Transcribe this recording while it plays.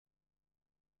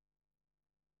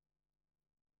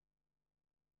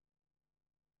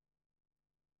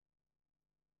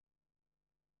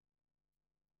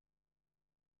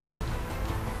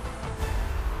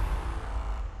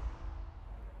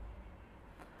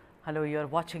Hello, you're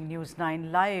watching News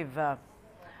 9 live.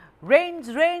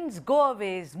 Rains, go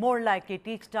aways, more like it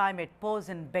each time it pours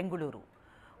in Bengaluru.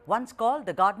 Once called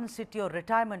the Garden City or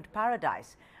Retirement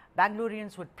Paradise,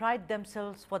 Bangaloreans would pride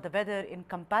themselves for the weather in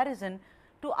comparison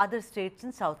to other states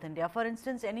in South India. For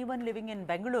instance, anyone living in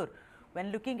Bengaluru,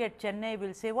 when looking at Chennai,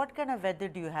 will say, what kind of weather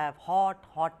do you have? Hot,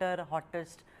 hotter,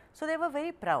 hottest. So they were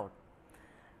very proud.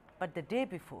 But the day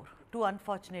before, two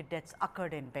unfortunate deaths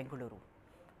occurred in Bengaluru.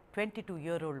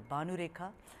 22-year-old Bhanurekha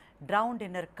drowned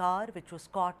in her car, which was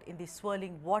caught in the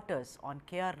swirling waters on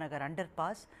KR Nagar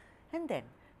underpass, and then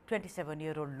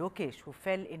 27-year-old Lokesh, who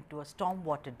fell into a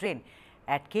stormwater drain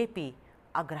at KP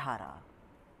Agrahara.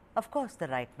 Of course, the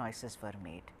right noises were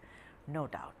made, no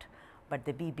doubt, but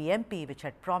the BBMP, which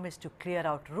had promised to clear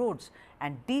out roads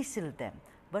and desil them,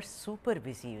 were super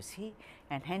busy, you see,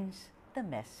 and hence the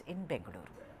mess in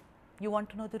Bengaluru. You want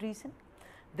to know the reason?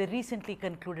 The recently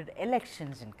concluded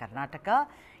elections in Karnataka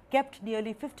kept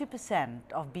nearly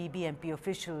 50% of BBMP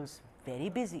officials very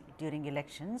busy during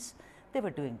elections. They were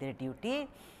doing their duty,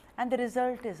 and the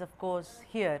result is, of course,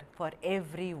 here for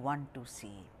everyone to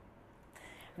see.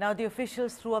 Now, the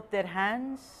officials threw up their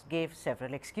hands, gave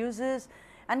several excuses,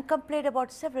 and complained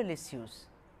about several issues.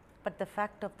 But the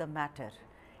fact of the matter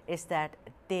is that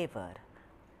they were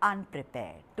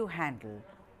unprepared to handle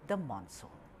the monsoon.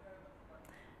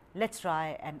 Let's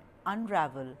try and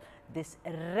unravel this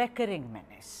recurring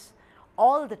menace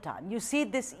all the time. You see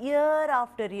this year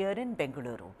after year in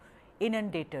Bengaluru,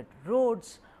 inundated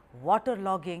roads,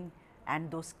 waterlogging,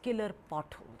 and those killer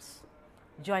potholes.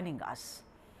 Joining us,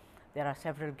 there are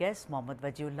several guests. Mohammad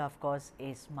Wajiullah, of course,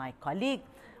 is my colleague.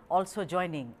 Also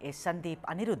joining is Sandeep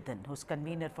Aniruddhan, who's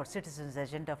convener for Citizens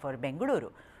Agenda for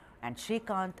Bengaluru, and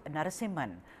Srikanth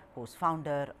Narasimhan, who's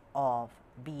founder of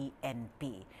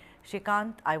BNP.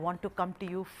 Srikanth, I want to come to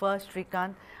you first.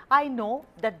 Srikanth, I know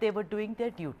that they were doing their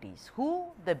duties. Who?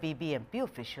 The BBMP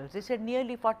officials. They said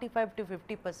nearly 45 to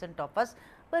 50% of us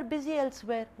were busy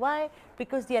elsewhere. Why?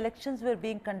 Because the elections were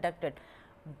being conducted.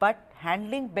 But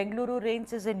handling Bengaluru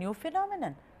rains is a new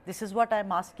phenomenon. This is what I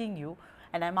am asking you,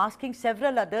 and I am asking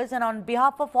several others, and on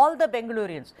behalf of all the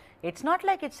Bengalurians. It's not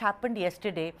like it's happened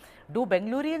yesterday. Do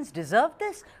Bengalurians deserve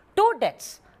this? Two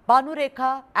deaths,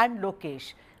 Bhanurekha and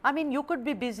Lokesh. I mean, you could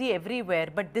be busy everywhere,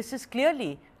 but this is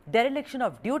clearly dereliction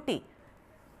of duty.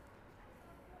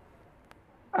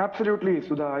 Absolutely,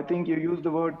 Sudha. I think you used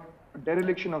the word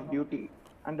dereliction of duty,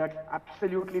 and that's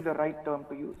absolutely the right term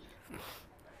to use.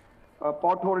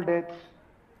 Pothole deaths,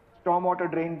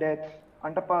 stormwater drain deaths,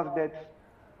 underpass deaths.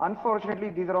 Unfortunately,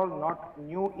 these are all not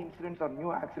new incidents or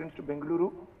new accidents to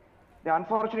Bengaluru. The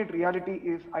unfortunate reality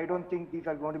is I don't think these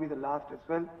are going to be the last as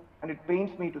well, and it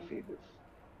pains me to say this.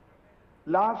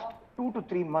 Last 2 to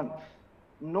 3 months,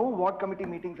 no ward committee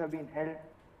meetings have been held,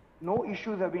 no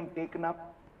issues have been taken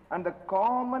up, and the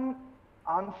common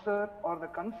answer or the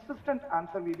consistent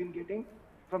answer we've been getting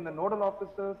from the nodal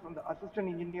officers, from the assistant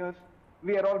engineers,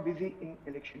 we are all busy in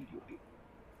election duty.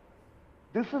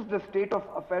 This is the state of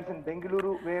affairs in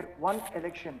Bengaluru, where one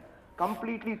election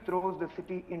completely throws the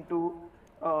city into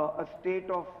a state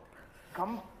of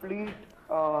complete,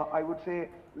 I would say,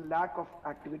 lack of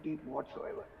activity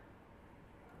whatsoever.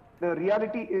 The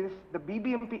reality is the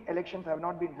BBMP elections have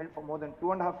not been held for more than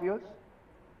 2.5 years.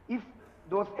 If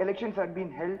those elections had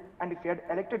been held and if we had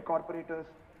elected corporators,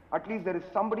 at least there is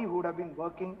somebody who would have been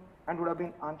working and would have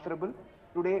been answerable.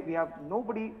 Today, we have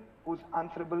nobody who's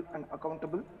answerable and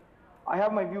accountable. I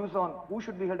have my views on who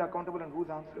should be held accountable and who's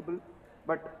answerable,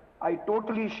 but I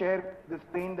totally share this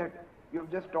pain that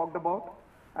you've just talked about,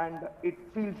 and it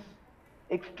feels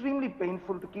extremely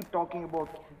painful to keep talking about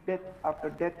death after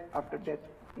death after death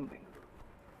in Bengaluru.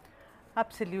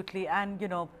 Absolutely, and you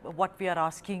know what we are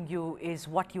asking you is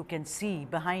what you can see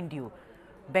behind you.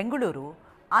 Bengaluru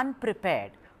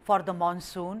unprepared for the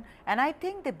monsoon, and I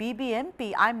think the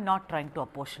BBMP, I'm not trying to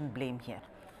apportion blame here.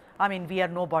 I mean, we are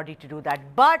nobody to do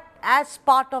that, but as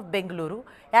part of Bengaluru,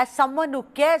 as someone who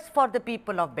cares for the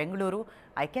people of Bengaluru,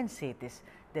 I can say this: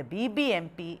 the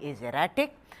BBMP is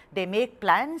erratic. They make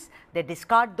plans, they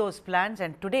discard those plans,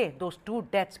 and today those two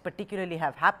deaths particularly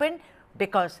have happened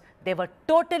because they were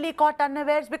totally caught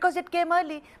unawares, because it came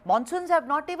early. Monsoons have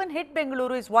not even hit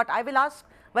Bengaluru is what I will ask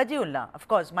Wajiullah, of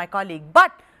course, my colleague.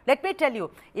 But let me tell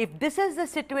you, if this is the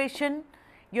situation,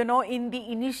 you know, in the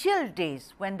initial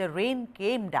days when the rain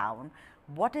came down,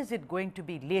 what is it going to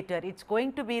be later? It's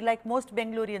going to be, like most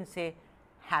Bengalurians say,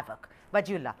 havoc.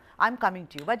 Wajiullah, I'm coming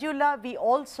to you. Wajiullah, we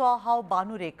all saw how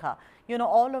Bhanurekha, you know,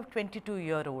 all of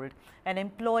 22-year-old, an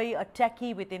employee, a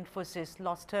techie with Infosys,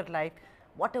 lost her life.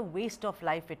 What a waste of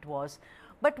life it was.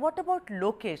 But what about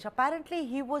Lokesh? Apparently,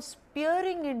 he was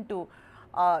peering into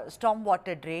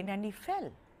stormwater drain and he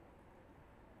fell.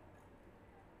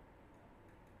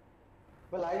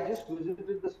 Well, I just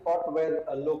visited the spot where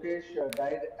Lokesh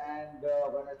died, and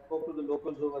when I spoke to the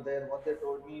locals over there, what they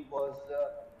told me was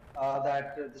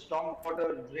that the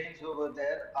stormwater drains over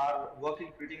there are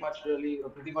working pretty much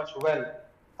well.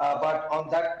 But on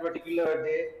that particular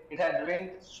day, it had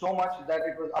rained so much that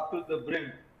it was up to the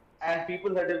brim, and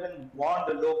people had even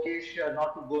warned Lokesh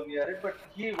not to go near it. But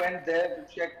he went there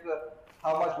to check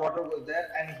how much water was there,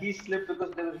 and he slipped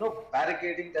because there was no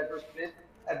barricading that was placed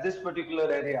at this particular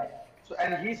area. So,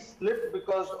 and he slipped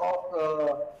because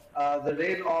of the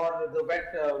rain or the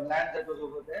wet land that was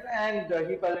over there, and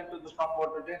he fell into the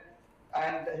stormwater drain.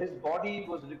 And his body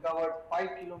was recovered 5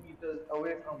 kilometers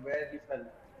away from where he fell.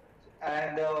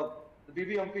 And the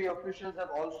BBMP officials have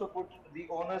also put the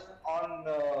onus on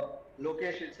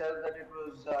Lokesh itself that it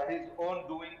was his own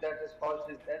doing that has caused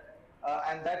his death,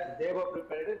 and that they were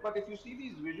prepared. But if you see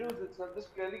these visuals itself, this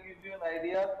clearly gives you an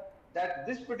idea that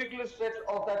this particular stretch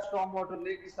of that stormwater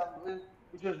lake is something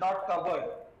which was not covered,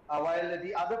 while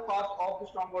the other parts of the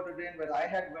stormwater drain where I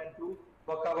had went to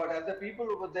were covered. And the people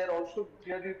over there also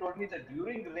clearly told me that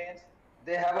during rains,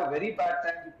 they have a very bad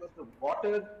time because the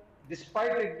water,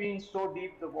 despite it being so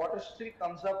deep, the water still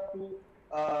comes up to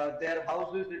their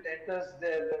houses. It enters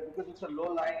their, because it's a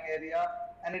low-lying area,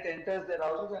 and it enters their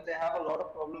houses, and they have a lot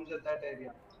of problems at that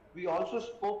area. We also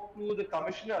spoke to the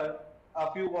commissioner a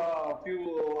few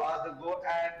hours ago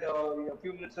and a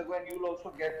few minutes ago, and you'll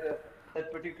also get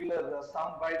that particular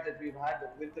sound bite that we've had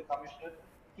with the commissioner.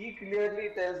 He clearly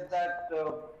tells that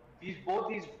both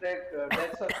these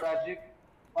deaths are tragic,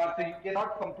 but you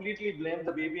cannot completely blame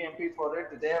the BBMP for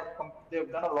it.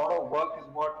 They've done a lot of work, is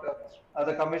what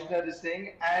the commissioner is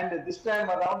saying. And this time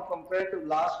around, compared to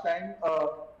last time,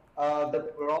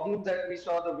 the problem that we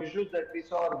saw, the visuals that we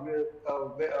saw, were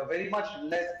very much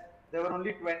less. There were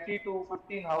only 20 to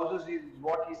 15 houses, is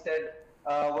what he said,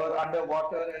 were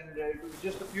underwater, and it was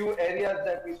just a few areas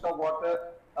that we saw water.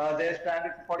 They're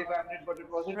stranded for 45 minutes, but it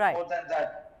wasn't more than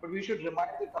that. But we should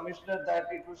remind the commissioner that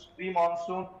it was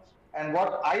pre-monsoon. And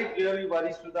what I really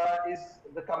worry, Sudha, is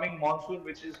the coming monsoon,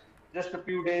 which is just a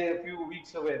few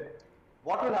weeks away.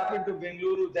 What will happen to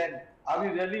Bengaluru then? Are we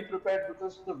really prepared?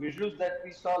 Because the visuals that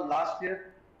we saw last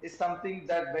year is something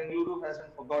that Bengaluru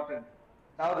hasn't forgotten.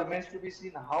 Now remains to be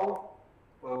seen how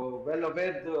well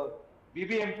aware the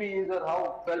BBMP is or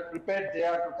how well prepared they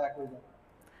are to tackle that.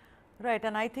 Right,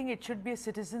 and I think it should be a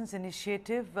citizens'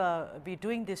 initiative. We're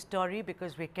doing this story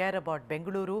because we care about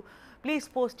Bengaluru. Please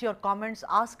post your comments,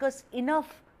 ask us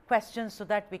enough questions so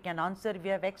that we can answer. We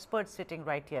have experts sitting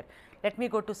right here. Let me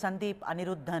go to Sandeep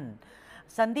Aniruddhan.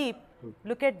 Sandeep,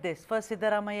 look at this. First,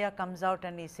 Siddaramaiah comes out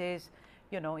and he says,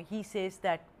 he says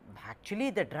that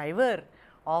actually the driver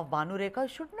of Banureka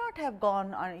should not have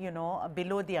gone,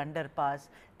 below the underpass.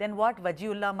 Then what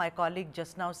Wajiullah, my colleague,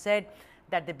 just now said,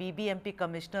 that the BBMP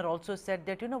commissioner also said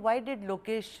that, why did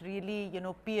Lokesh really,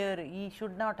 peer, he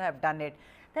should not have done it.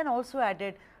 Then also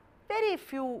added very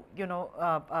few,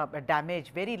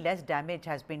 damage, very less damage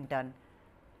has been done.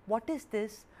 What is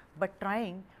this but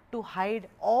trying to hide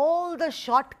all the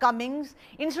shortcomings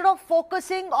instead of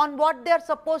focusing on what they are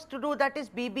supposed to do, that is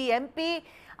BBMP.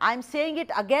 I am saying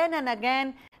it again and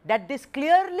again that this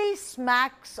clearly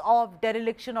smacks of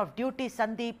dereliction of duty,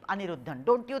 Sandeep Aniruddhan.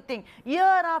 Don't you think? Year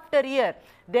after year,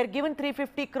 they are given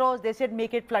 350 crores, they said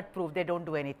make it flood proof, they don't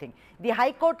do anything. The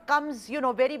High Court comes,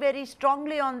 very, very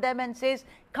strongly on them and says,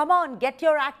 come on, get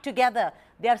your act together.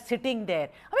 They are sitting there.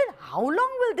 I mean, how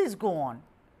long will this go on?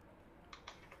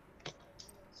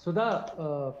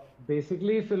 Sudha,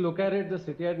 basically, if you look at it, the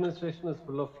city administration is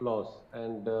full of flaws.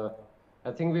 And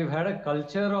I think we've had a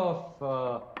culture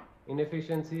of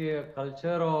inefficiency, a culture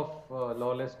of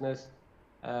lawlessness.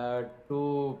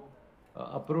 To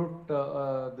uproot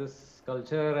this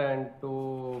culture and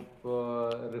to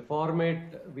reform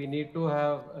it, we need to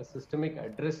have a systemic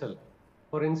addressal.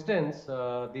 For instance,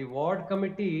 the ward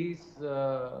committees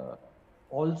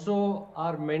also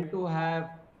are meant to have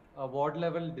a ward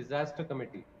level disaster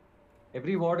committee.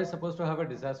 Every ward is supposed to have a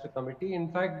disaster committee. In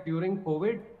fact, during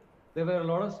COVID, there were a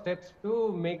lot of steps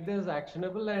to make this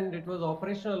actionable, and it was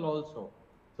operational also.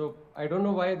 So I don't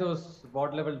know why those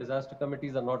ward level disaster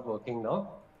committees are not working now.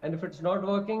 And if it's not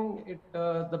working,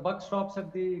 the buck stops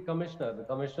at the commissioner. The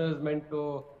commissioner is meant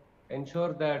to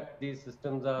ensure that these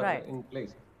systems are in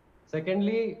place.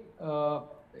 Secondly,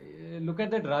 look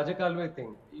at that Rajakalwe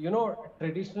thing.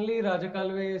 Traditionally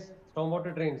Rajakalwe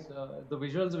stormwater drains, the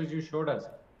visuals which you showed us,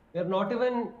 they're not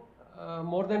even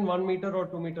more than 1 meter or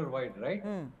 2 meter wide, right?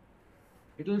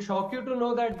 It will shock you to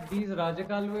know that these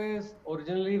Rajakalways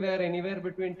originally were anywhere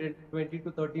between 20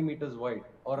 to 30 meters wide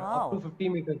or up to Wow. 50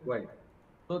 meters wide.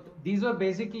 So these were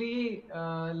basically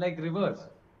like rivers.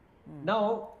 Now,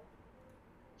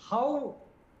 how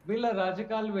will a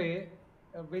Rajakalway,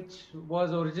 which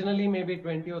was originally maybe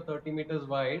 20 or 30 meters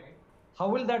wide, how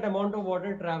will that amount of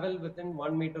water travel within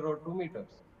 1 meter or 2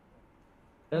 meters?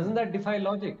 Doesn't that defy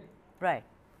logic? Right.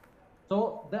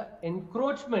 So the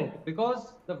encroachment, because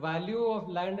the value of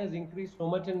land has increased so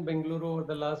much in Bengaluru over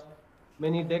the last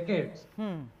many decades,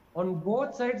 on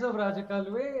both sides of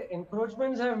Rajakalway,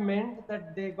 encroachments have meant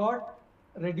that they got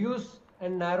reduced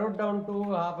and narrowed down to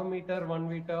half a meter, 1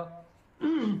 meter.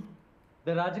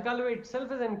 The Rajakalway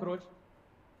itself is encroached.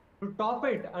 To top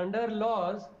it, under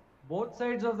laws, both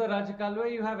sides of the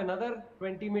Rajakalway, you have another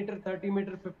 20 meter, 30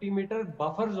 meter, 50 meter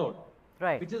buffer zone,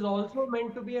 Right. which is also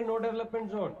meant to be a no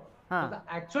development zone. Huh. So the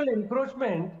actual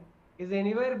encroachment is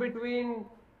anywhere between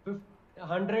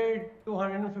 100 to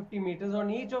 150 meters on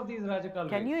each of these Rajakalways.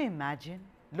 Can you imagine?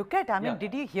 Look at, I mean, Yeah.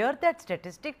 did you hear that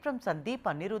statistic from Sandeep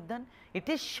Aniruddhan? It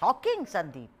is shocking,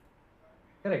 Sandeep.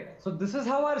 Correct. So this is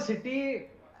how our city,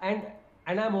 and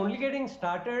I'm only getting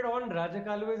started on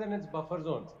Rajakalways and its buffer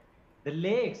zones. The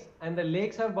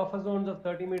lakes have buffer zones of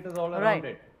 30 meters all around Right.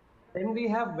 it. Then we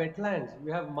have wetlands,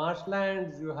 you have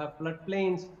marshlands, you have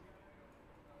floodplains.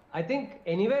 I think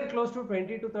anywhere close to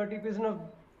 20 to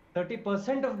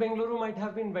 30% of Bengaluru might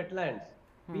have been wetlands.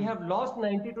 We have lost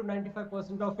 90 to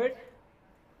 95% of it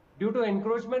due to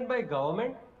encroachment by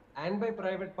government and by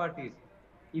private parties.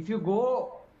 If you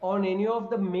go on any of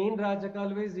the main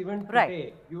Rajakalways even Right,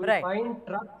 today, you will right. find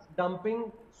trucks dumping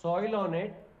soil on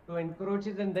it to encroach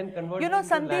it and then convert You it know,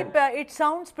 into Sandeep, land. it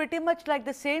sounds pretty much like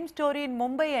the same story in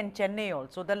Mumbai and Chennai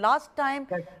also. The last time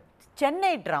Right.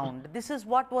 Chennai drowned, this is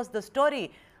what was the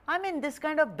story. I mean, this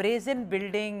kind of brazen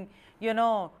building, you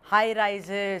know, high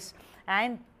rises,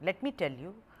 and let me tell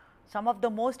you, some of the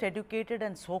most educated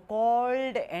and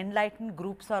so-called enlightened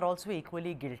groups are also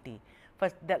equally guilty.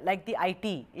 First, like the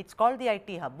IT, it's called the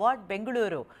IT hub, what?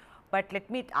 Bengaluru. But let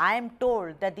me, I am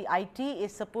told that the IT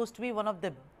is supposed to be one of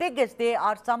the biggest. They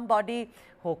are somebody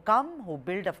who come, who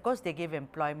build, of course, they give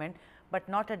employment, but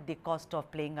not at the cost of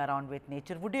playing around with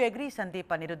nature. Would you agree, Sandeep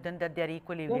Aniruddhan, that they are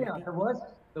equally Yeah, guilty?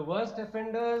 the worst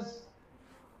offenders,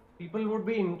 people would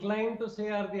be inclined to say,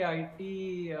 are the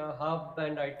IT hub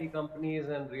and IT companies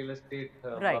and real estate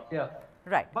Right, mafia.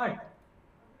 right. But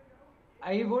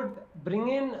I would bring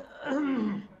in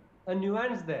a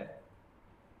nuance there.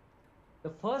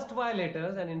 The first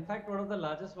violators, and in fact, one of the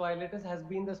largest violators has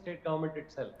been the state government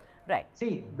itself. Right.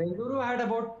 See, Bengaluru had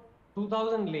about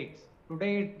 2,000 lakes.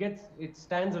 Today, it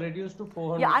stands reduced to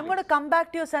 400 Yeah, I'm going to lakes. come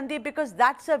back to you, Sandeep, because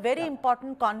that's a very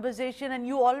important conversation, and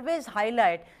you always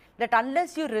highlight that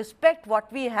unless you respect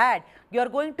what we had, you're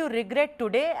going to regret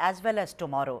today as well as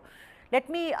tomorrow. Let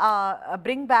me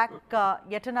bring back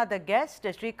yet another guest,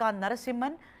 Shrikant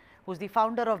Narasimhan, who's the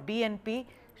founder of BNP.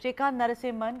 Shrikant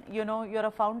Narasimhan, you know, you're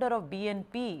a founder of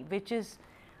BNP, which is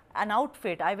an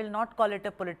outfit, I will not call it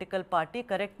a political party,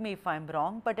 correct me if I'm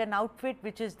wrong, but an outfit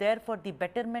which is there for the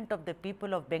betterment of the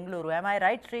people of Bengaluru. Am I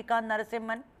right, Shrikant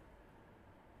Narasimhan?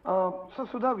 So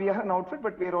Sudha, we are an outfit,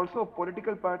 but we are also a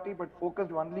political party, but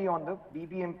focused only on the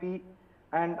BBMP,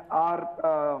 and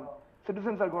our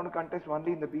citizens are going to contest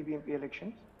only in the BBMP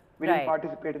elections. We Right. didn't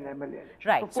participate in the MLA elections.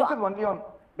 Right. So focus only on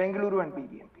Bengaluru and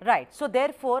BBMP. Right. So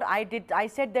therefore, I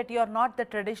said that you are not the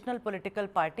traditional political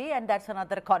party, and that's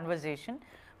another conversation,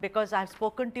 because I've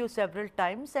spoken to you several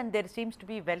times, and there seems to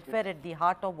be welfare at the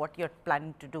heart of what you're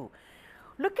planning to do.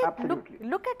 Look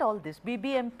at all this.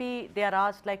 BBMP, they are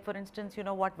asked, like for instance, you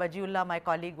know what Wajiullah, my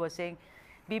colleague, was saying.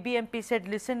 BBMP said,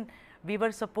 listen, we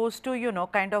were supposed to, you know,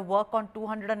 kind of work on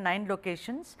 209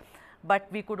 locations, but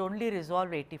we could only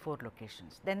resolve 84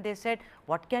 locations. Then they said,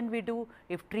 what can we do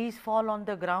if trees fall on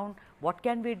the ground? What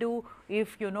can we do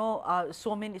if, you know,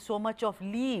 so much of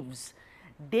leaves,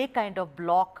 they kind of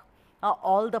block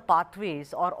all the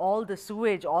pathways or all the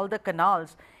sewage, all the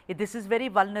canals? This is very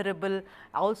vulnerable.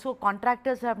 Also,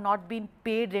 contractors have not been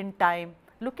paid in time.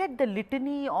 Look at the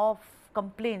litany of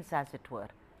complaints, as it were.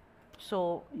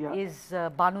 So, is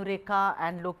Banu Rekha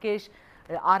and Lokesh,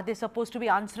 are they supposed to be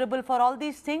answerable for all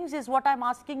these things, is what I am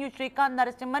asking you, Shrikant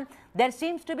Narasimhan. There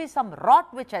seems to be some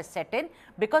rot which has set in,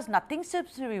 because nothing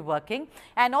seems to be working,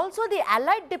 and also the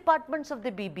allied departments of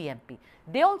the BBMP,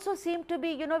 they also seem to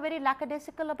be, you know, very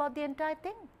lackadaisical about the entire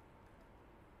thing.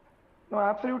 No,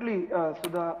 absolutely,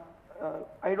 Sudha.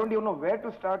 I don't even know where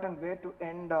to start and where to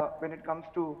end when it comes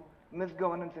to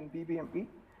misgovernance in BBMP.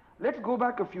 Let's go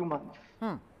back a few months.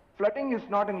 Flooding is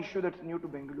not an issue that's new to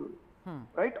Bengaluru,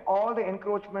 right? All the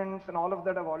encroachments and all of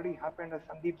that have already happened, as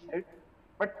Sandeep said.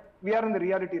 But we are in the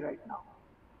reality right now.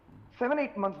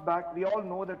 7-8 months back, we all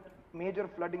know that major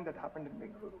flooding that happened in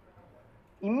Bengaluru.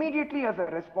 Immediately as a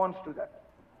response to that,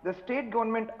 the state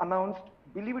government announced,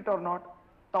 believe it or not,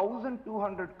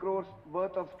 1,200 crores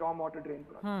worth of stormwater drain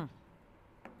projects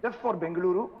just for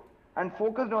Bengaluru and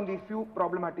focused on these few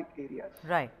problematic areas.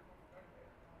 Right.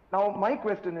 Now, my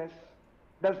question is,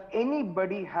 does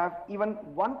anybody have even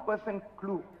 1%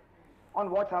 clue on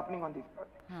what's happening on these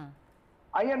projects?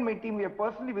 I and my team, we have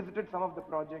personally visited some of the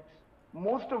projects.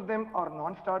 Most of them are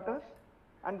non-starters,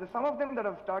 and some of them that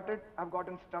have started have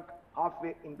gotten stuck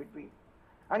halfway in between.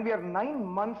 And we are 9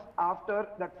 months after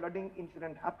that flooding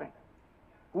incident happened.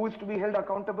 Who is to be held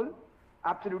accountable?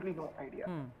 Absolutely no idea.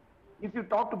 If you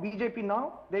talk to BJP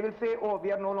now, they will say, oh,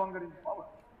 we are no longer in power.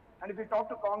 And if you talk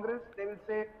to Congress, they will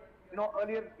say,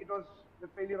 earlier it was the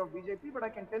failure of BJP, but I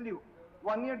can tell you,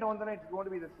 1 year down the line, it's going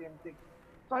to be the same thing.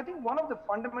 So I think one of the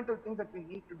fundamental things that we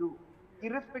need to do,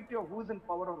 irrespective of who's in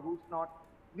power or who's not,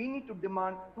 we need to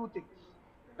demand two things: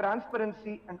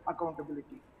 transparency and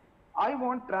accountability. I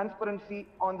want transparency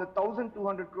on the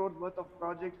 1,200 crores worth of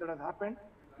projects that have happened.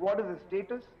 What is the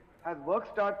status? Has work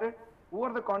started? Who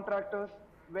are the contractors?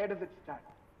 Where does it stand?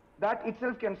 That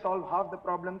itself can solve half the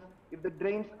problems if the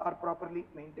drains are properly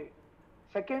maintained.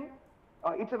 Second,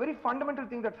 it's a very fundamental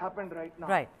thing that's happened right now.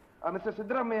 Right. Mr.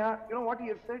 Siddaramaiah, you know what he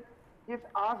has said? He has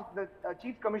asked the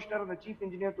chief commissioner and the chief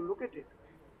engineer to look at it.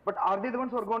 But are they the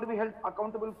ones who are going to be held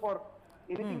accountable for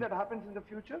anything that happens in the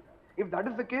future? If that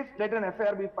is the case, let an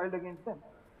FIR be filed against them.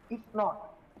 If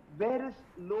not, where is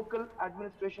local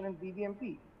administration and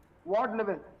BBMP? Ward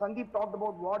level, Sandeep talked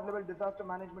about ward level disaster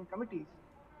management committees.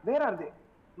 Where are they?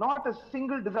 Not a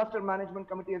single disaster management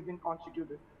committee has been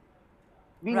constituted.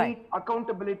 We need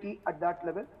accountability at that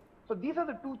level. So these are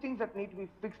the two things that need to be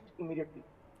fixed immediately.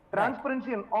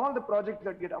 Transparency on all the projects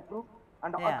that get approved,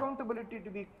 and accountability to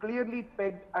be clearly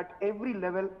pegged at every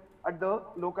level at the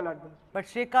local administration. But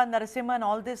Shrikant, Narasimhan,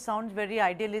 all this sounds very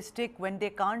idealistic when they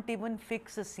can't even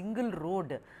fix a single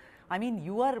road. I mean,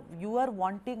 you are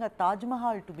wanting a Taj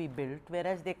Mahal to be built,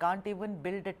 whereas they can't even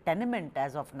build a tenement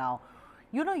as of now.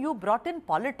 You know, you brought in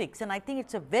politics, and I think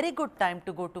it's a very good time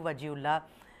to go to Vajiullah,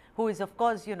 who is, of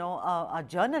course, a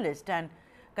journalist, and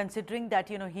considering that,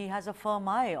 he has a firm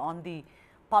eye on the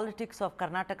politics of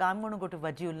Karnataka, I'm going to go to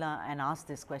Vajiullah and ask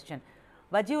this question.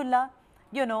 Vajiullah,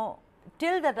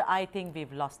 till that I think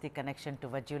we've lost the connection to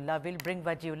Vajiullah. We'll bring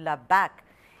Vajiullah back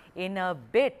in a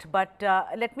bit, but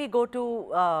let me go to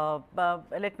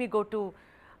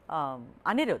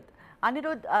Anirudh.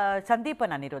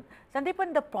 Sandeepan Anirudh.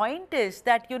 Sandeepan, the point is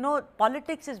that,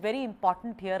 politics is very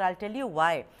important here. I'll tell you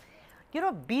why.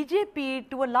 BJP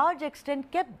to a large extent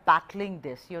kept battling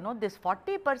this, this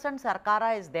 40%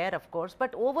 Sarkara is there, of course,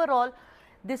 but overall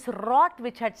this rot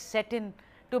which had set in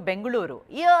to Bengaluru,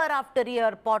 year after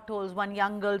year, potholes, one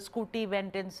young girl's scooty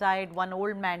went inside, one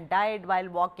old man died while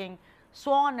walking,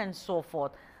 so on and so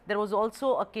forth. There was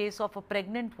also a case of a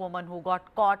pregnant woman who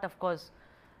got caught. Of course,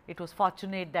 it was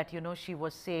fortunate that, she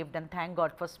was saved, and thank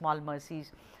God for small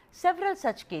mercies. Several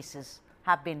such cases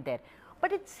have been there.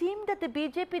 But it seemed that the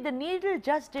BJP, the needle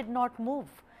just did not move.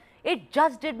 It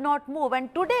just did not move.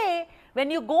 And today, when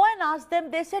you go and ask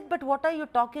them, they said, but what are you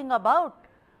talking about?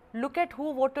 Look at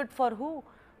who voted for who.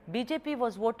 BJP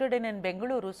was voted in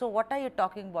Bengaluru. So what are you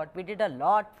talking about? We did a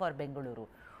lot for Bengaluru.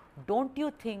 Don't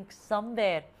you think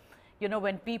somewhere,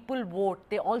 when people vote,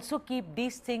 they also keep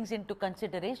these things into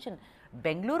consideration?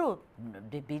 Bengaluru,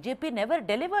 the BJP never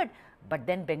delivered, but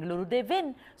then Bengaluru they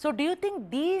win. So do you think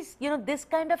these, this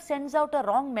kind of sends out a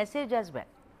wrong message as well?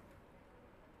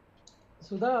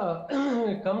 So when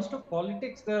it comes to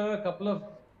politics, there are a couple of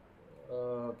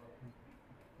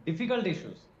difficult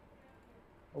issues.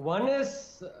 One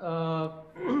is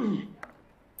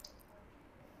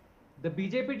the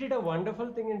BJP did a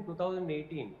wonderful thing in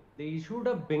 2018. They issued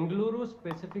a Bengaluru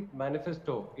specific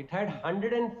manifesto. It had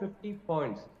 150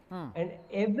 points. And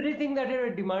everything that they were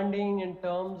demanding in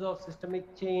terms of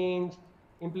systemic change,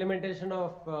 implementation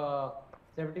of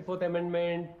 74th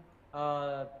Amendment,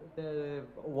 the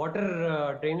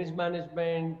water drainage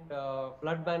management,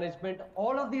 flood management,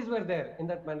 all of these were there in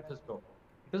that manifesto.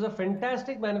 It was a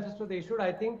fantastic manifesto they issued.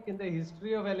 I think in the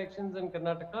history of elections in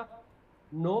Karnataka,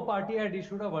 no party had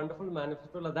issued a wonderful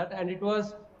manifesto like that. And it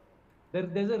was,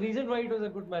 there's a reason why it was a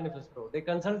good manifesto. They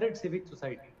consulted civic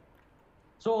society.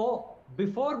 So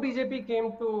before BJP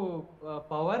came to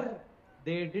power,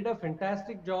 they did a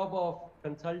fantastic job of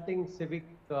consulting civic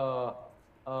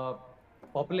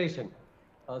population,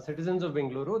 citizens of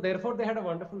Bengaluru. Therefore, they had a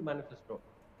wonderful manifesto.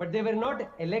 But they were not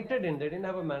elected in, they didn't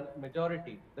have a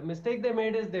majority. The mistake they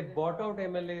made is they bought out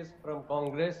MLAs from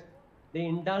Congress they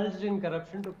indulged in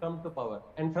corruption to come to power.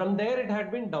 And from there, it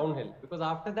had been downhill, because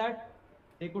after that,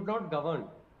 they could not govern.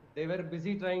 They were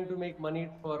busy trying to make money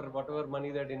for whatever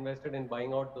money they'd invested in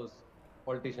buying out those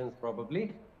politicians,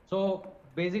 probably. So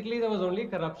basically, there was only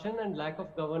corruption and lack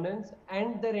of governance,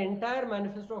 and their entire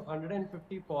manifesto of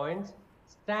 150 points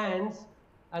stands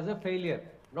as a failure.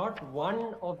 Not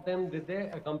one of them did they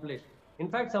accomplish. In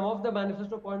fact, some of the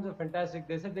manifesto points are fantastic.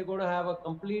 They said they're going to have a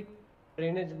complete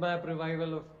drainage map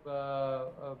revival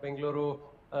of Bengaluru.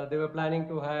 They were planning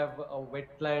to have a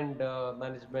wetland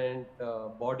management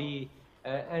body,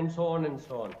 and so on and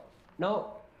so on.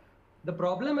 Now, the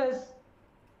problem is,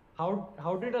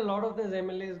 how did a lot of these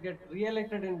MLAs get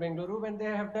re-elected in Bengaluru when they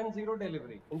have done zero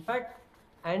delivery? In fact,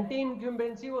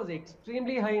 anti-incumbency was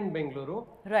extremely high in Bengaluru.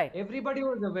 Right. Everybody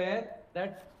was aware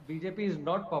that BJP is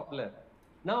not popular.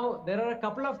 Now, there are a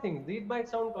couple of things. These might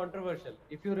sound controversial.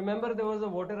 If you remember, there was a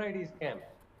voter ID scam.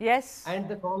 Yes. And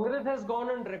the Congress has gone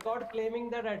on record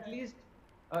claiming that at least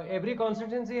every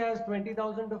constituency has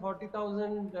 20,000 to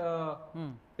 40,000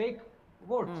 fake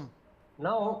votes.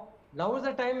 Now is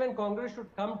the time when Congress should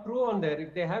come true on there.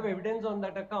 If they have evidence on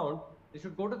that account, they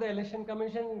should go to the Election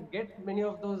Commission, get many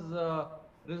of those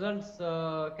results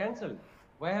cancelled.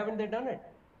 Why haven't they done it?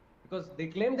 Because they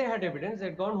claim they had evidence,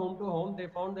 they'd gone home to home, they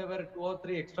found there were 2 or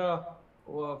 3 extra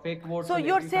fake votes. So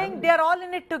you're saying they are all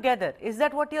in it together. Is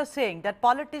that what you're saying? That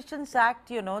politicians act,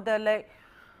 you know, they're like,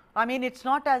 I mean, it's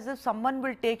not as if someone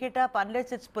will take it up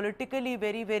unless it's politically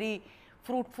very, very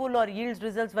fruitful or yields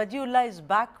results. Vajiullah is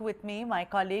back with me, my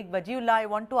colleague. Vajiullah, I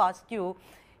want to ask you,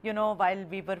 you know, while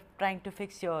we were trying to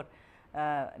fix your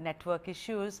network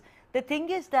issues, the thing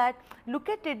is that, look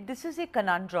at it, this is a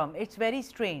conundrum. It's very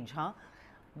strange, huh?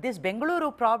 This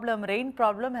Bengaluru problem, rain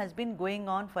problem has been going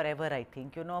on forever, I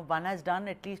think. You know, one has done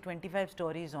at least 25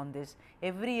 stories on this.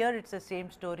 Every year it's the same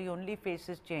story, only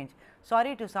faces change.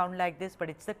 Sorry to sound like this, but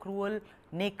it's the cruel,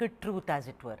 naked truth, as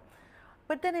it were.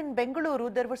 But then in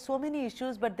Bengaluru, there were so many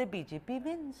issues, but the BJP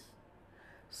wins.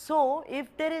 So,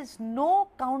 if there is no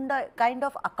kind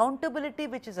of accountability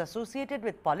which is associated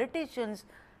with politicians,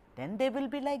 then they will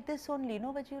be like this only,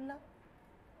 no, Vajiullah?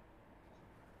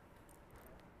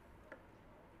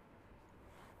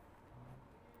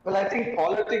 Well, I think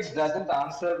politics doesn't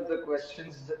answer the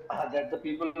questions that the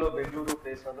people of Bengaluru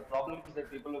face or the problems that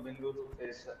people of Bengaluru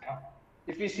face.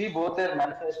 If you see both their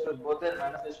manifestos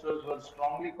were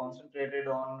strongly concentrated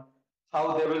on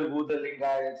how they will woo the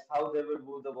Lingayats, how they will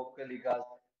woo the Vokkaligas,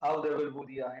 how they will woo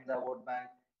the Ahinda vote bank.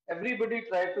 Everybody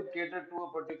tried to cater to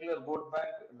a particular vote bank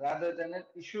rather than an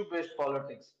issue-based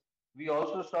politics. We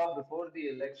also saw before the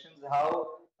elections how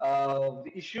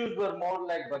the issues were more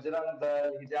like Bajrang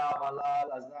Dal, Hijab,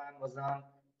 Halal, Azan, Wazan.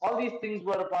 All these things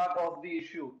were a part of the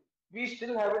issue. We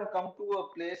still haven't come to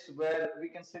a place where we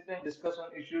can sit and discuss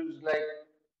on issues like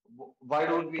why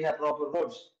don't we have proper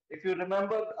roads? If you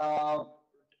remember,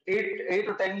 8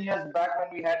 to 10 years back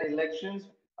when we had elections,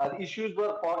 the issues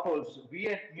were potholes. We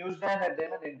at News9 had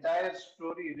done an entire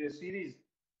story, a series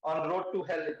on Road to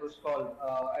Hell, it was called.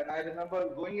 And I remember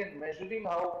going and measuring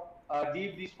how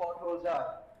deep these potholes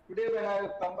are. Today, when I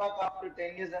come back after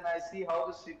 10 years and I see how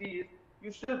the city is,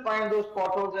 you still find those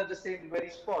potholes at the same very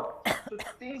spot. So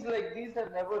things like these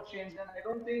have never changed, and I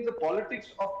don't think the politics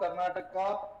of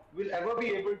Karnataka will ever be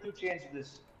able to change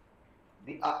this.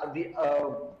 The, uh, the,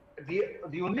 uh,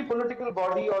 the only political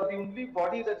body or the only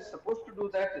body that is supposed to do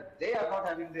that, they are not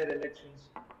having their elections.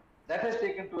 That has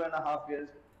taken 2.5 years.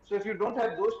 So if you don't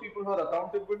have those people who are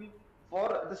accountable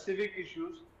for the civic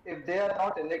issues, if they are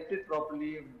not elected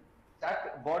properly, if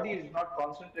that body is not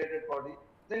concentrated body,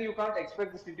 then you can't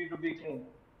expect the city to be clean.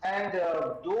 And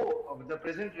though the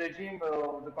present regime,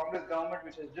 the Congress government,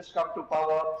 which has just come to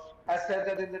power, has said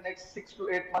that in the next 6 to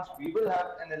 8 months we will have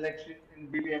an election in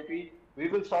BBMP, we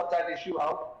will sort that issue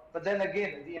out. But then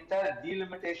again, the entire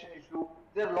delimitation issue,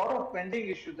 there are a lot of pending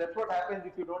issues. That's what happens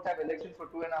if you don't have elections for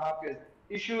 2.5 years.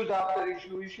 Issues after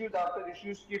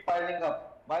issues keep piling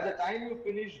up. By the time you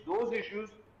finish those issues,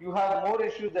 you have more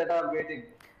issues that are waiting.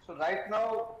 So right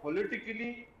now,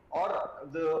 politically, or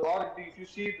if you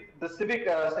see the civic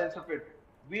sense of it,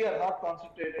 we are not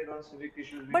concentrated on civic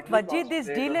issues. But Vajji,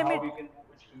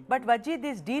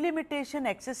 this delimitation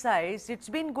exercise, it's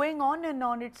been going on and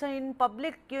on. It's in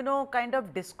public, you know, kind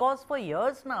of discourse for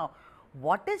years now.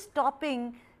 What is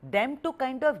stopping them to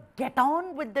kind of get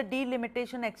on with the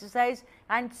delimitation exercise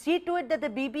and see to it that the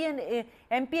BB and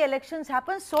MP elections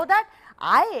happen, so that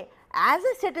I, as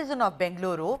a citizen of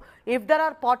Bengaluru, if there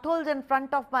are potholes in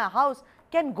front of my house,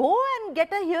 can go and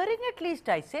get a hearing at least,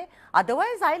 I say.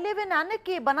 Otherwise, I live in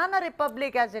anarchy, banana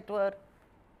republic, as it were.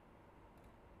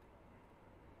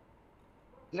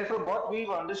 Like from what we've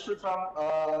understood from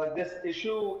this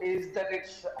issue is that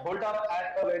it's hold up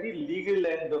at a very legal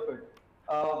end of it.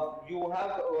 You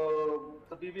have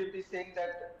the BBMP saying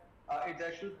that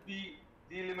there should be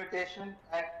delimitation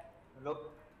and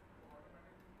look.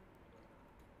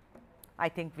 I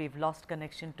think we've lost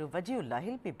connection to Vajiullah.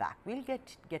 He'll be back. We'll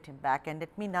get him back. And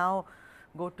let me now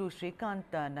go to Shrikant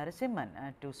Narasimhan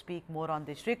to speak more on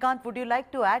this. Shrikant, would you like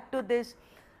to add to this?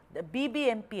 The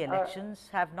BBMP elections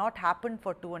have not happened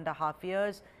for 2.5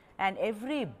 years, and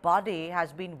everybody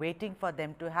has been waiting for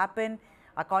them to happen.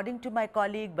 According to my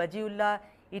colleague Vajiullah,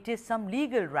 it is some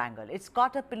legal wrangle. It's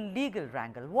caught up in legal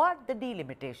wrangle. What? The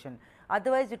delimitation.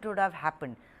 Otherwise, it would have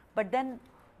happened. But then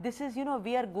this is,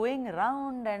 we are going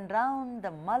round and round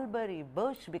the mulberry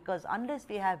bush, because unless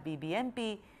we have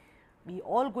BBMP, we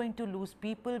all going to lose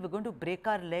people, we are going to break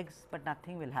our legs, but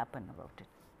nothing will happen about it.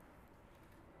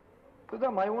 So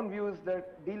my own view is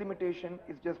that delimitation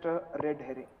is just a red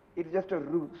herring. It's just a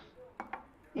ruse.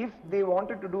 If they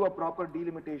wanted to do a proper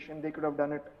delimitation, they could have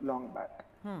done it long back.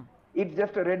 It's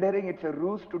just a red herring, it's a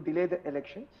ruse to delay the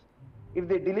elections. If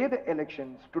they delay the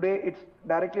elections, today it's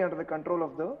directly under the control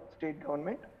of the state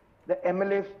government. The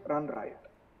MLAs run riot.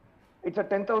 It's a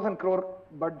 10,000 crore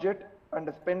budget and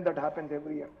a spend that happens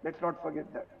every year. Let's not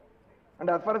forget that. And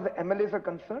as far as the MLAs are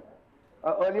concerned,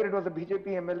 earlier it was the BJP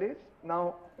MLAs,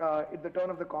 now it's the turn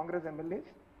of the Congress MLAs.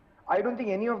 I don't think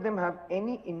any of them have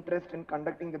any interest in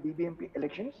conducting the BBMP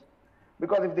elections,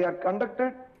 because if they are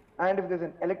conducted and if there's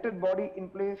an elected body in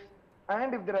place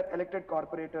and if there are elected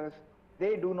corporators,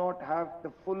 they do not have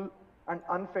the full and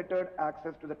unfettered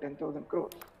access to the 10,000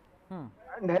 crores.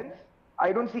 And hence,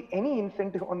 I don't see any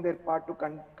incentive on their part to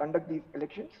conduct these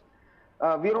elections.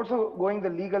 We are also going the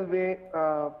legal way.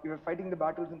 We are fighting the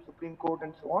battles in Supreme Court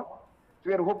and so on. So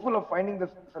we are hopeful of finding the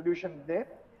solution there.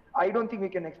 I don't think we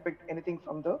can expect anything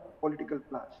from the political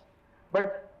class.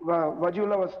 But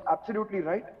Vajiullah was absolutely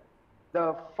right.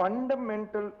 The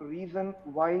fundamental reason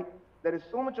why there is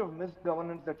so much of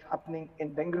misgovernance that's happening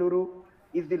in Bengaluru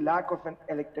is the lack of an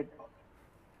elected body.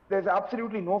 There's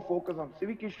absolutely no focus on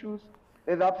civic issues.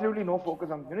 There's absolutely no focus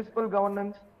on municipal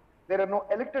governance. There are no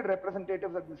elected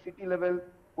representatives at the city level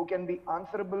who can be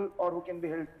answerable or who can be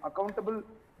held accountable.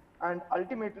 And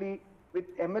ultimately, with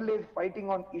MLAs fighting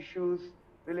on issues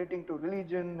relating to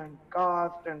religion and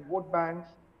caste and vote banks,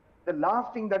 the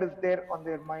last thing that is there on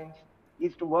their minds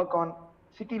is to work on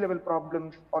city level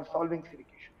problems or solving civic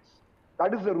issues.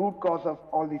 That is the root cause of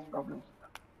all these problems.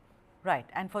 Right.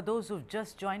 And for those who've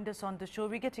just joined us on the show,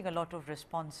 we're getting a lot of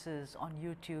responses on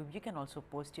YouTube. You can also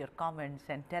post your comments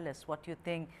and tell us what you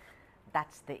think.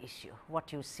 That's the issue,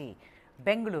 what you see.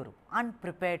 Bengaluru,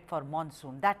 unprepared for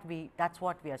monsoon. That's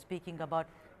what we are speaking about.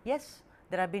 Yes,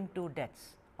 there have been 2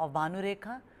 deaths of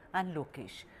Bhanurekha and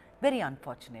Lokesh. Very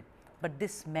unfortunate. But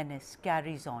this menace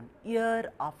carries on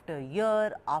year after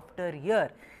year after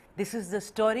year. This is the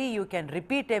story you can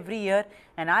repeat every year,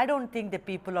 and I don't think the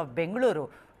people of Bengaluru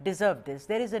deserve this.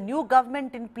 There is a new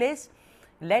government in place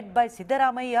led by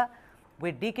Siddaramaiah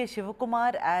with D.K.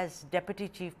 Shivakumar as Deputy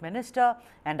Chief Minister,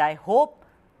 and I hope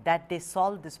that they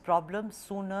solve this problem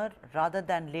sooner rather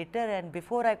than later. And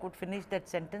before I could finish that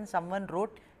sentence, someone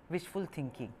wrote wishful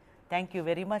thinking. Thank you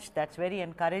very much. That's very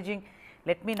encouraging.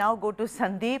 Let me now go to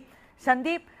Sandeep.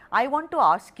 Sandeep, I want to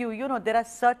ask you, there are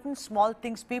certain small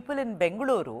things. People in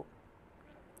Bengaluru,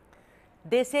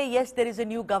 they say, yes, there is a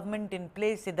new government in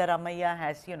place. Siddaramaiah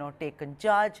has, taken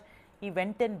charge. He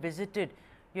went and visited,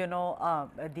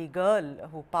 the girl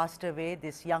who passed away,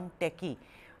 this young techie,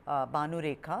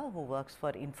 Bhanurekha, who works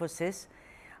for Infosys.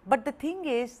 But the thing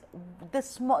is,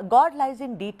 God lies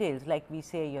in details, like we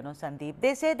say, Sandeep.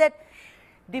 They say that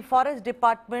the forest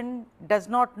department does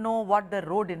not know what the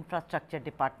road infrastructure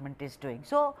department is doing.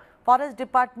 So, forest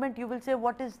department, you will say,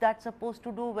 what is that supposed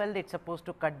to do? Well, it's supposed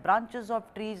to cut branches of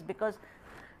trees, because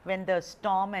when the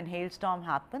storm and hailstorm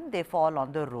happen, they fall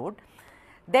on the road.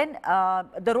 Then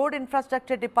the road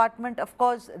infrastructure department, of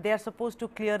course, they are supposed to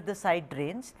clear the side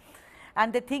drains.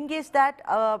 And the thing is that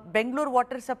Bengaluru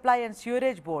Water Supply and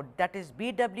Sewerage Board, that is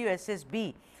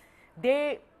BWSSB,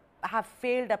 they have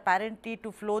failed apparently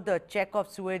to flow the check of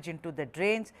sewage into the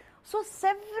drains. So,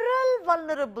 several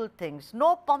vulnerable things.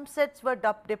 No pump sets were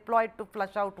deployed to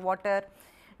flush out water.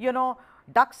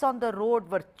 Ducks on the road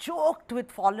were choked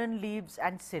with fallen leaves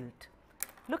and silt.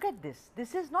 Look at this.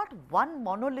 This is not one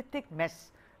monolithic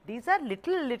mess. These are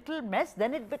little mess,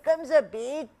 then it becomes a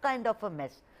big kind of a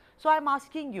mess. So, I am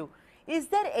asking you, is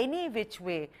there any which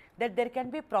way that there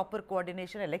can be proper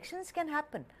coordination? Elections can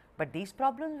happen, but these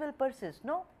problems will persist,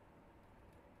 no?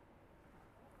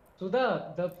 So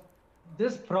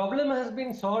this problem has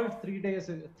been solved 3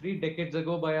 decades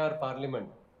ago by our parliament.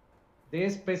 They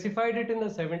specified it in the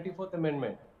 74th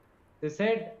Amendment. They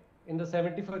said in the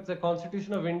 74th, it's the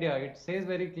Constitution of India, it says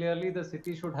very clearly the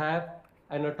city should have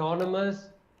an autonomous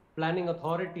planning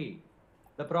authority.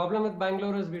 The problem with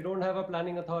Bangalore is we don't have a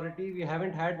planning authority. We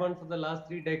haven't had one for the last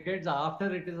 3 decades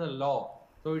after it is a law.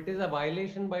 So it is a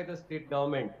violation by the state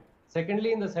government.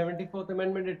 Secondly, in the 74th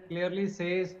Amendment, it clearly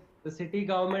says the city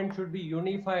government should be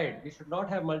unified. We should not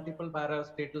have multiple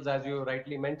parastatals, as you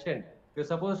rightly mentioned. You're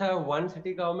supposed to have one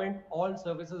city government, all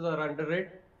services are under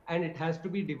it, and it has to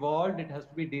be devolved, it has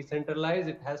to be decentralized,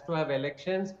 it has to have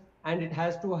elections, and it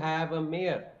has to have a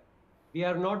mayor. We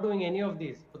are not doing any of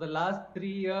these. For the last 3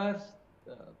 years,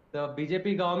 the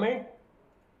BJP government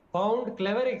found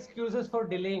clever excuses for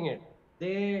delaying it.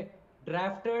 They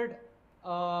drafted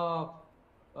a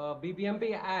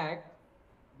BBMP Act,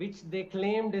 which they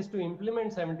claimed is to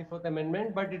implement 74th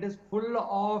Amendment, but it is full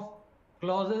of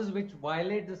clauses which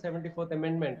violate the 74th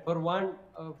Amendment. For one,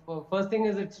 first thing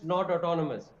is it's not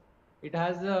autonomous. It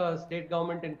has the state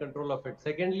government in control of it.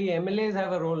 Secondly, MLAs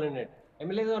have a role in it.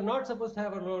 MLAs are not supposed to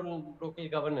have a role in local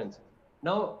governance.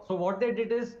 Now, so what they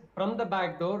did is from the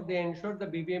back door, they ensured the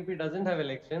BBMP doesn't have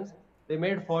elections. They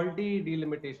made faulty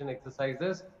delimitation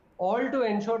exercises, all to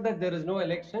ensure that there is no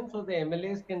election. So the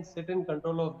MLAs can sit in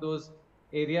control of those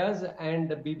areas and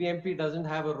the BBMP doesn't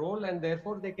have a role, and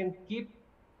therefore they can keep,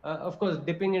 of course,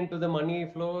 dipping into the money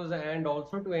flows and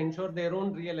also to ensure their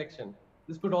own re-election.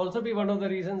 This could also be one of the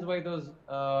reasons why those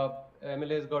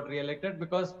MLAs got re-elected,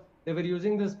 because they were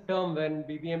using this term when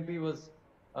BBMP was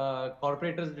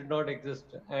corporators did not exist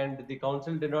and the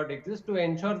council did not exist to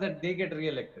ensure that they get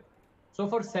re-elected. So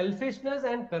for selfishness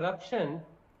and corruption,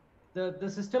 the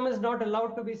system is not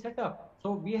allowed to be set up.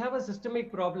 So we have a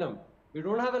systemic problem. We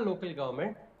don't have a local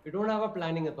government. We don't have a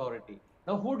planning authority.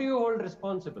 Now, who do you hold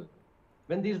responsible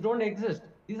when these don't exist?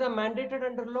 These are mandated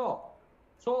under law.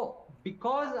 So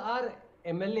because our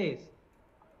MLAs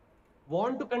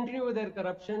want to continue with their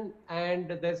corruption and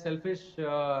their selfish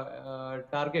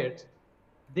targets,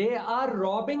 they are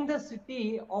robbing the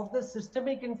city of the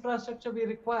systemic infrastructure we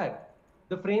require.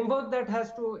 The framework that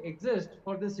has to exist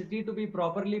for the city to be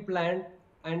properly planned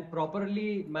and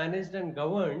properly managed and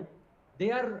governed,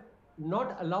 they are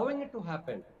not allowing it to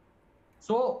happen.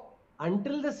 So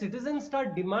until the citizens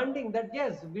start demanding that,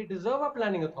 yes, we deserve a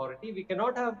planning authority, we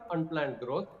cannot have unplanned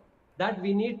growth, that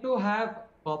we need to have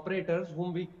operators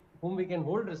whom we can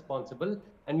hold responsible,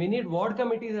 and we need ward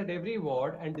committees at every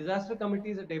ward and disaster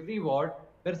committees at every ward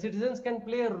where citizens can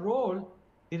play a role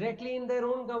directly in their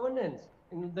own governance,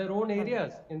 in their own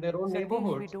areas, in their own Satish, we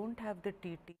neighborhoods. don't have the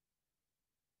TT.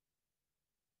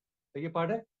 Beg your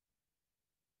pardon?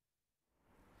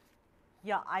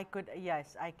 Yeah, I could,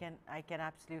 yes, I can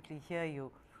absolutely hear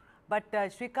you. But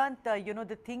Shrikant, you know,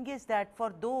 the thing is that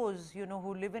for those, you know,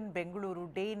 who live in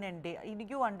Bengaluru day in and day,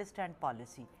 you understand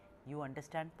policy, you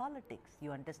understand politics,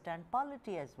 you understand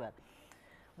polity as well.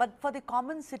 But for the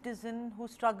common citizen who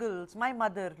struggles, my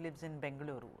mother lives in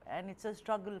Bengaluru and it's a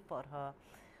struggle for her.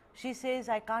 She says,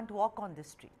 I can't walk on the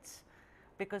streets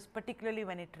because particularly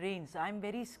when it rains, I'm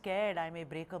very scared I may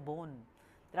break a bone.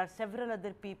 There are several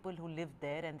other people who live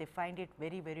there and they find it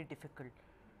very, very difficult.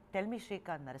 Tell me,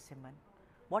 Shrikant Narasimhan,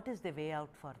 what is the way out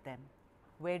for them?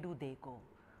 Where do they go?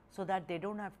 So that they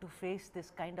don't have to face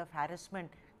this kind of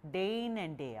harassment day in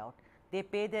and day out. They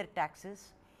pay their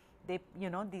taxes. They, you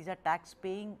know, these are tax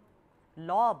paying,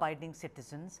 law abiding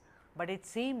citizens. But it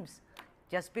seems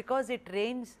just because it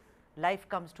rains, life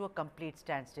comes to a complete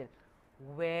standstill.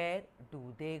 Where do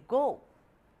they go?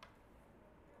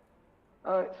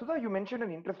 Sudha, you mentioned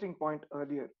an interesting point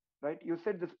earlier, right? You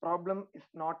said this problem is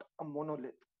not a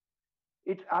monolith.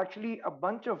 It's actually a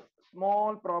bunch of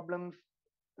small problems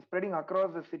spreading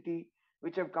across the city,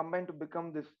 which have combined to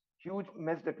become this huge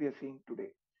mess that we are seeing today.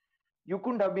 You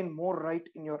couldn't have been more right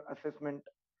in your assessment.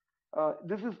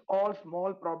 This is all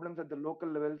small problems at the local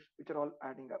levels, which are all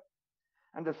adding up.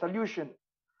 And the solution,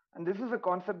 and this is a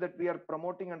concept that we are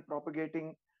promoting and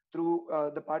propagating through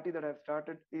the party that I've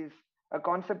started, is a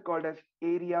concept called as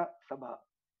Area Sabha,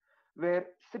 where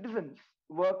citizens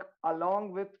work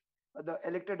along with the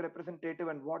elected representative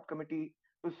and ward committee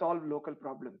to solve local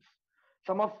problems.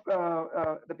 Some of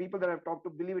the people that I've talked to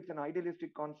believe it's an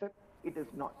idealistic concept. It is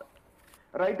not.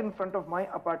 Right in front of my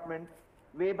apartment,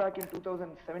 way back in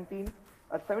 2017,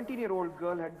 a 17-year-old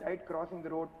girl had died crossing the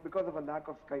road because of a lack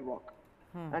of skywalk.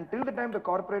 And till the time the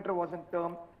corporator was in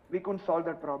term, we couldn't solve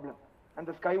that problem. And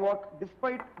the skywalk,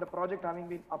 despite the project having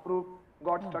been approved,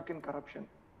 got stuck in corruption.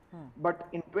 But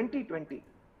in 2020,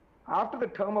 after the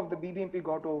term of the BBMP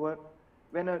got over,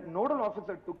 when a nodal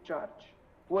officer took charge,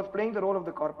 who was playing the role of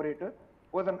the corporator,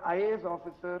 who was an IAS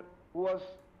officer, who was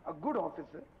a good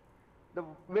officer, The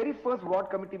very first ward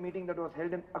committee meeting that was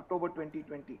held in October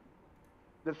 2020,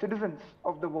 the citizens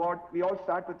of the ward, we all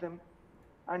sat with him,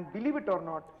 and believe it or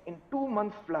not, in 2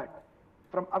 months flat,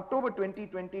 from October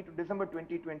 2020 to December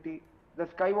 2020, the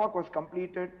skywalk was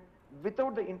completed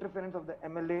without the interference of the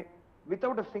MLA,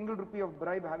 without a single rupee of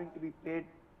bribe having to be paid,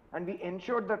 and we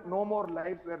ensured that no more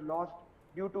lives were lost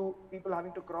due to people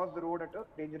having to cross the road at a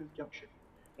dangerous junction.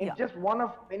 It's just one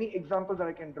of many examples that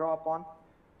I can draw upon.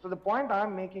 So the point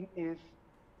I'm making is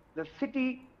the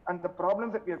city and the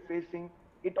problems that we are facing,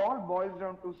 it all boils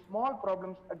down to small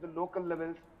problems at the local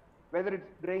levels, whether it's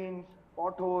drains,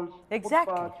 potholes,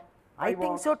 Exactly. footpaths, I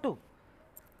think so too.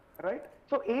 right?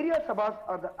 So area sabhas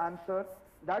are the answer.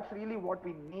 That's really what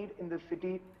we need in the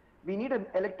city. We need an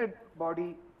elected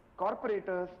body,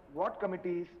 corporators, ward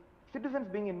committees, citizens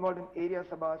being involved in area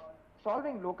sabhas,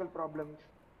 solving local problems.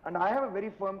 And I have a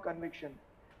very firm conviction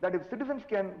that if citizens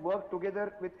can work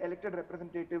together with elected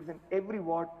representatives in every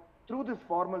ward through this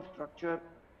formal structure,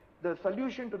 the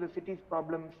solution to the city's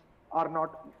problems are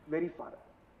not very far.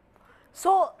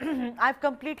 So, I've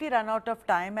completely run out of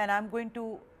time and I'm going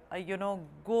to,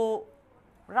 go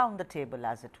round the table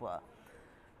as it were.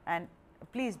 And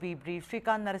please be brief.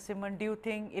 Shrikant Narasimhan, do you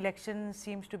think election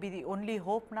seems to be the only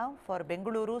hope now for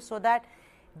Bengaluru so that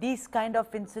these kind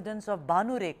of incidents of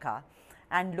Bhanu Rekha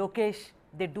and Lokesh,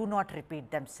 they do not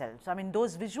repeat themselves? I mean,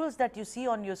 those visuals that you see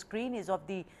on your screen is of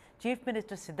the Chief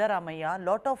Minister Siddaramaiah,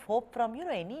 lot of hope from,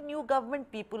 any new government,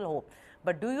 people hope.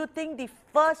 But do you think the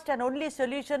first and only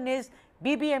solution is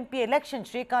BBMP election,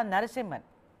 Shrikant Narasimhan?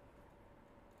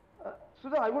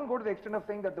 Sudha, I won't go to the extent of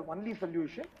saying that the only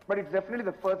solution, but it's definitely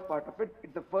the first part of it.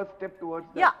 It's the first step towards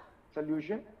the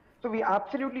solution. So we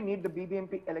absolutely need the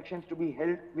BBMP elections to be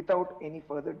held without any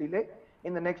further delay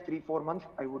in the next 3-4 months,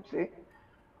 I would say.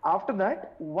 After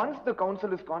that, once the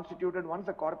council is constituted, once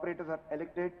the corporators are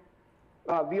elected,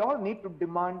 we all need to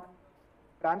demand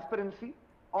transparency.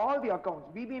 All the accounts,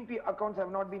 BBMP accounts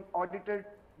have not been audited,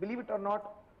 believe it or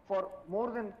not, for more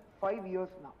than 5 years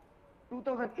now.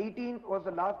 2018 was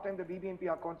the last time the BBMP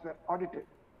accounts were audited.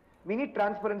 We need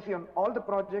transparency on all the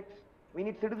projects. We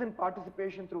need citizen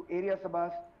participation through area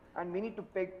sabhas, and we need to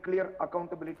pay clear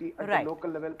accountability at the local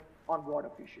level on ward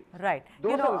officials. Right.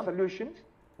 Those are the solutions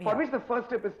for which the first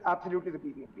step is absolutely the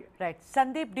BBMP. Right.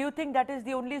 Sandeep, do you think that is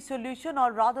the only solution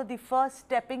or rather the first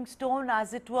stepping stone,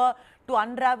 as it were, to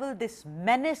unravel this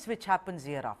menace which happens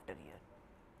year after year?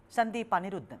 Sandeep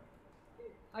Aniruddhan.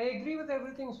 I agree with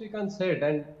everything Shrikant said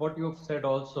and what you have said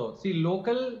also. See,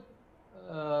 local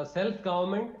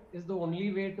self-government is the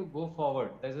only way to go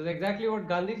forward. This is exactly what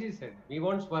Gandhiji said. We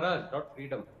want Swaraj, not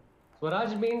freedom.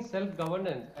 Swaraj means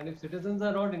self-governance, and if citizens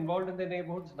are not involved in their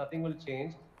neighborhoods, nothing will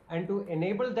change. And to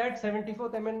enable that,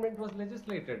 74th Amendment was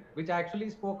legislated, which actually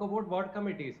spoke about ward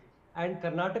committees. And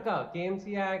Karnataka,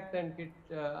 KMC Act and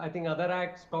I think other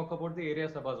acts talk about the area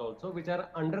sabhas also, which are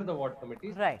under the ward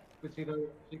committees, which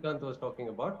Shrikant was talking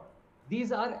about.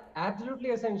 These are absolutely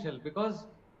essential because,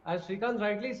 as Shrikant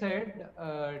rightly said,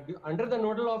 under the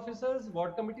nodal officers,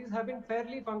 ward committees have been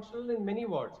fairly functional in many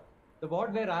wards. The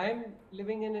ward where I am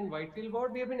living in Whitefield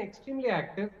ward, we have been extremely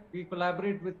active. We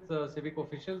collaborate with civic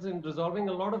officials in resolving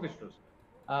a lot of issues.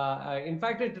 In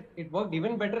fact, it worked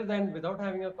even better than without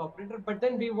having a cooperator. But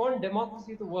then we want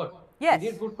democracy to work. Yes. We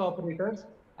need good cooperators,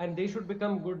 and they should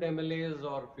become good MLAs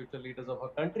or future leaders of our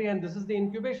country. And this is the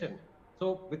incubation.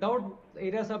 So without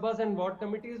area sabhas and ward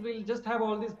committees, we'll just have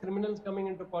all these criminals coming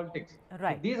into politics.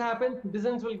 Right. If these happen,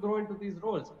 citizens will grow into these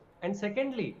roles. And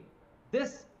secondly,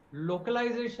 this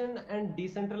localization and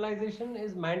decentralization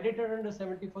is mandated under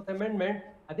 74th Amendment.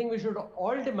 I think we should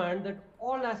all demand that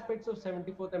all aspects of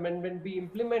 74th Amendment be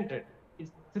implemented.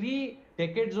 It's 3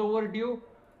 decades overdue.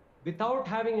 Without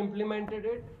having implemented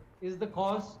it is the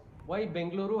cause why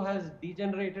Bengaluru has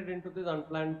degenerated into this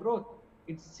unplanned growth.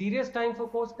 It's serious time for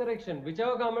course correction.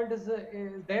 Whichever government is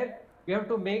there, we have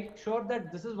to make sure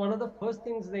that this is one of the first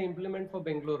things they implement for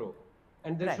Bengaluru.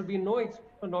 And there should be no excuse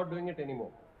for not doing it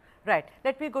anymore. Right.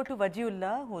 Let me go to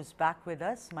Wajiullah, who's back with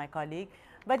us, my colleague.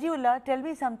 Wajiullah, tell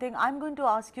me something. I'm going to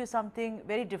ask you something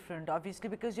very different, obviously,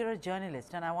 because you're a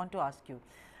journalist, and I want to ask you.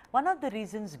 One of the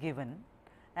reasons given,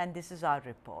 and this is our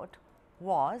report,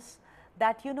 was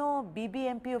that,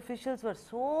 BBMP officials were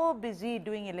so busy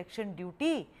doing election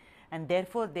duty, and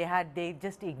therefore they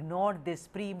just ignored this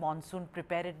pre-monsoon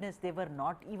preparedness. They were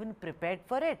not even prepared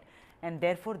for it, and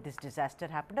therefore this disaster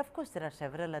happened. Of course, there are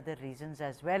several other reasons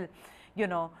as well,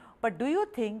 but do you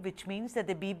think, which means that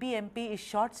the BBMP is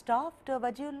short-staffed,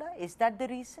 Wajiullah? Is that the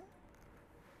reason?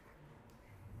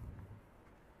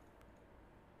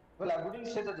 Well, I wouldn't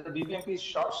say that the BBMP is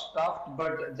short-staffed,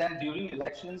 but then during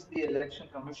elections, the election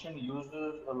commission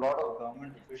uses a lot of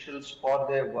government officials for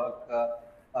their work.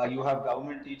 You have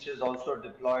government teachers also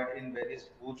deployed in various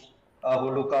booths who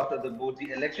look after the booth.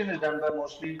 The election is done by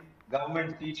mostly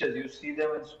government teachers. You see them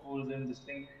in schools in this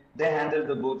thing. They handle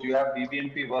the booth. You have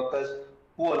BBMP workers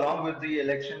who, along with the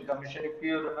election commission, if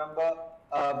you remember,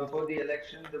 before the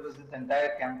election, there was this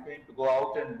entire campaign to go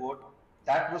out and vote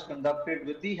that was conducted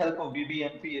with the help of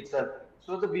BBMP itself.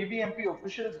 So the BBMP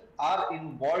officials are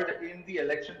involved in the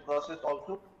election process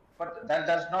also, but that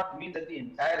does not mean that the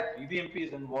entire BBMP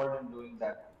is involved in doing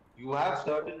that. You have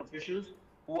certain officials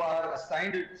who are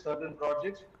assigned certain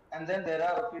projects, and then there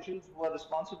are officials who are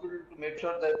responsible to make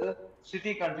sure that the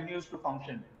city continues to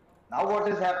function. Now, what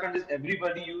has happened is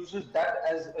everybody uses that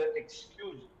as an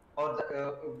excuse, or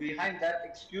behind that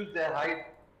excuse, they hide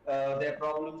their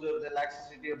problems or the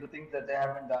laxity of the things that they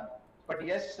haven't done. But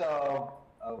yes,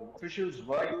 officials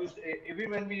were used.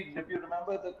 Even when if you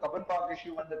remember the Kaban Park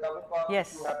issue, when the Kaban Park issue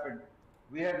Yes. happened,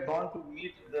 we had gone to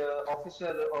meet the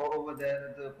officer over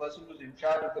there, the person who's in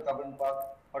charge of the Kaban Park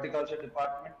horticulture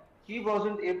department. He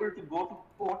wasn't able to go to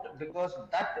court because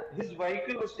that his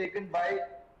vehicle was taken by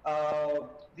uh,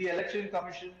 the election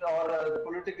commission or the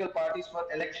political parties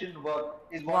for election work,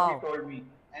 is what he Wow. told me.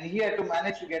 And he had to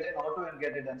manage to get an auto and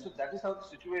get it done. So that is how the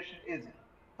situation is.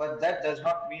 But that does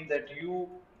not mean that you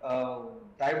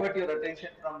divert your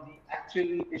attention from the actual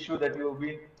issue that you have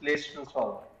been placed to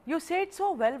solve. You said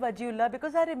so well, Vajullah,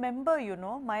 because I remember, you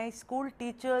know, my school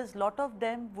teachers, lot of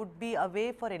them would be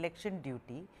away for election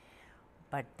duty,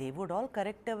 but they would all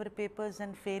correct our papers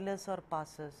and fail us or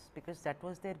pass us, because that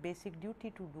was their basic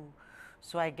duty to do.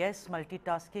 So I guess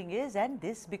multitasking is, and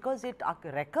this because it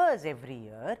recurs every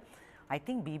year, I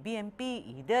think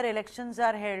BBMP, either elections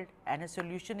are held and a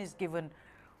solution is given,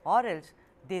 or else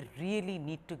they really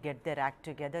need to get their act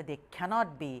together. They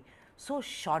cannot be so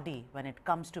shoddy when it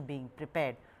comes to being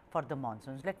prepared for the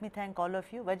monsoons. Let me thank all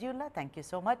of you. Vajullah, thank you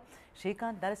so much.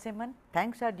 Shrikant, Narasimhan,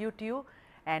 thanks are due to you,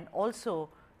 and also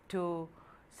to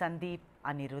Sandeep,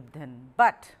 Aniruddhan.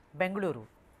 But Bengaluru,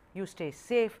 you stay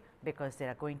safe because there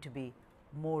are going to be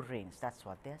more rains. That's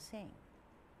what they are saying.